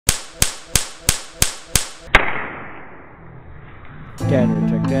Hello,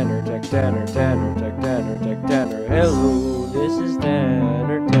 this is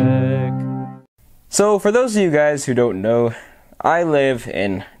Tanner Tech. So, for those of you guys who don't know, I live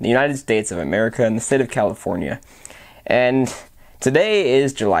in the United States of America in the state of California. And today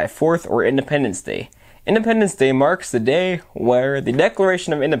is July 4th, or Independence Day. Independence Day marks the day where the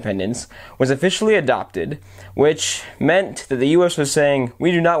Declaration of Independence was officially adopted, which meant that the U.S. was saying,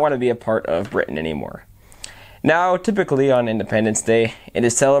 we do not want to be a part of Britain anymore. Now, typically on Independence Day, it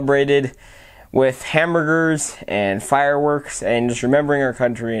is celebrated with hamburgers and fireworks and just remembering our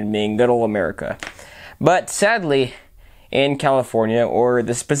country and being good old America. But sadly, in California, or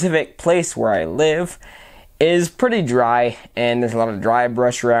the specific place where I live, is pretty dry, and there's a lot of dry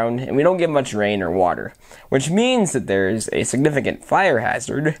brush around, and we don't get much rain or water, which means that there's a significant fire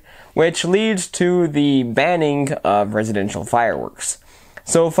hazard, which leads to the banning of residential fireworks.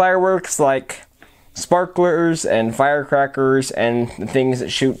 So fireworks like sparklers and firecrackers and the things that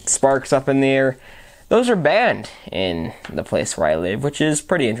shoot sparks up in the air, those are banned in the place where I live, which is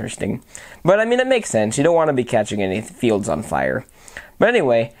pretty interesting. But I mean, it makes sense. You don't want to be catching any fields on fire. But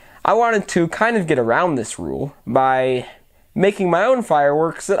anyway, I wanted to kind of get around this rule by making my own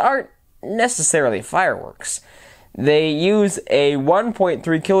fireworks that aren't necessarily fireworks. They use a 1.3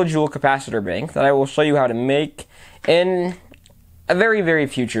 kilojoule capacitor bank that I will show you how to make in a very, very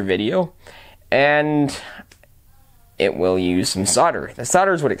future video. And it will use some solder. The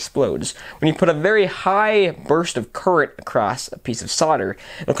solder is what explodes. When you put a very high burst of current across a piece of solder,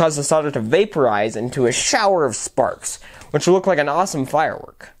 it'll cause the solder to vaporize into a shower of sparks, which will look like an awesome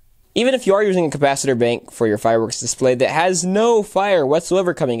firework. Even if you are using a capacitor bank for your fireworks display that has no fire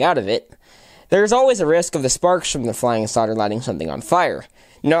whatsoever coming out of it, there's always a risk of the sparks from the flying solder lighting something on fire.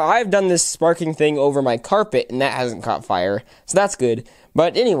 Now, I've done this sparking thing over my carpet, and that hasn't caught fire, so that's good.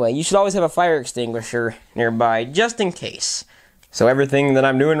 But anyway, you should always have a fire extinguisher nearby, just in case. So everything that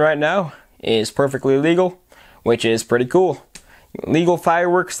I'm doing right now is perfectly legal, which is pretty cool. Legal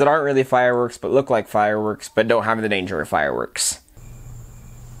fireworks that aren't really fireworks, but look like fireworks, but don't have the danger of fireworks.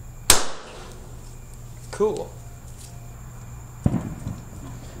 Cool.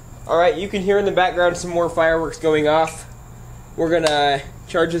 Alright, you can hear in the background some more fireworks going off. We're gonna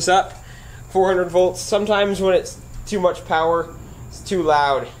charge this up, 400 volts. Sometimes when it's too much power, it's too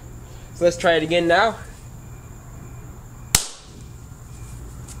loud. So let's try it again now.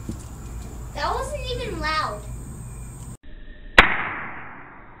 That wasn't even loud.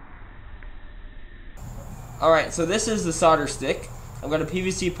 Alright, so this is the solder stick. I've got a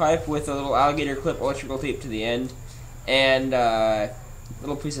PVC pipe with a little alligator clip electrical tape to the end, and a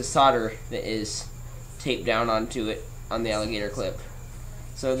little piece of solder that is taped down onto it on the alligator clip.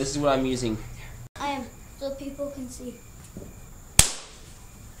 So this is what I'm using. So people can see.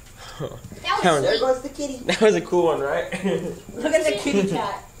 There goes the kitty. That was a cool one, right? Look at the kitty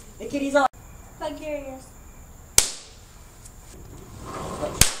cat. The kitty's on. Bulgarians.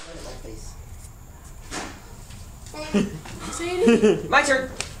 Sadie, My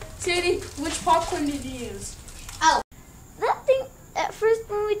turn. Sadie, which popcorn did you use? Oh, that thing at first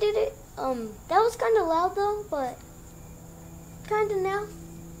when we did it, that was kind of loud though, but kind of now,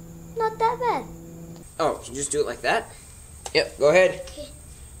 not that bad. Oh, so just do it like that? Yep, go ahead. Okay.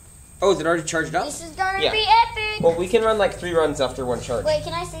 Oh, is it already charged up? This is gonna Yeah. be epic. Well, we can run like 3 runs after one charge. Wait,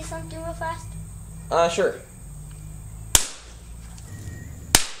 can I say something real fast? Sure.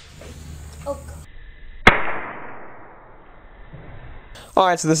 Oh.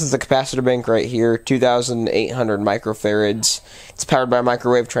 Alright, so this is the capacitor bank right here, 2,800 microfarads. It's powered by a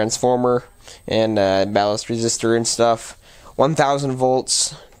microwave transformer and ballast resistor and stuff. 1,000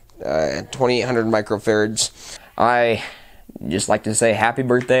 volts, 2,800 microfarads. I just like to say happy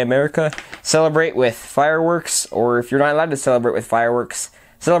birthday, America. Celebrate with fireworks, or if you're not allowed to celebrate with fireworks,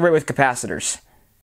 celebrate with capacitors.